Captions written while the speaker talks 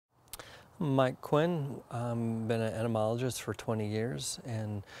Mike Quinn. Been an entomologist for 20 years,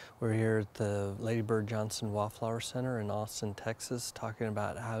 and we're here at the Lady Bird Johnson Wildflower Center in Austin, Texas, talking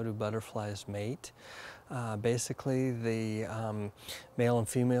about how do butterflies mate. Basically, the male and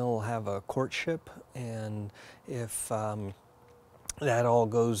female will have a courtship, and if that all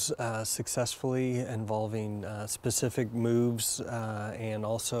goes successfully, involving specific moves and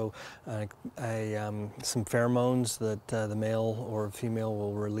also some pheromones that the male or female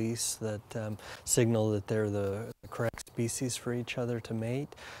will release that signal that they're the correct species for each other to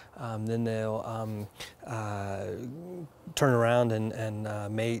mate. Then they'll turn around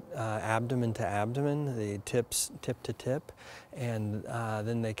and mate abdomen to abdomen, the tip to tip, and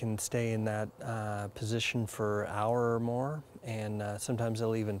then they can stay in that position for an hour or more. And sometimes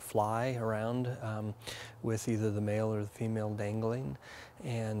they'll even fly around with either the male or the female dangling.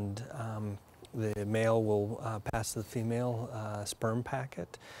 And the male will pass the female sperm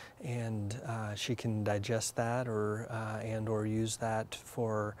packet, and she can digest that or use that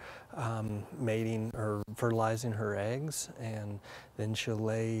for mating or fertilizing her eggs, and then she'll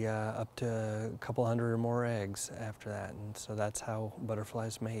lay up to a couple hundred or more eggs after that. And so that's how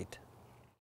butterflies mate.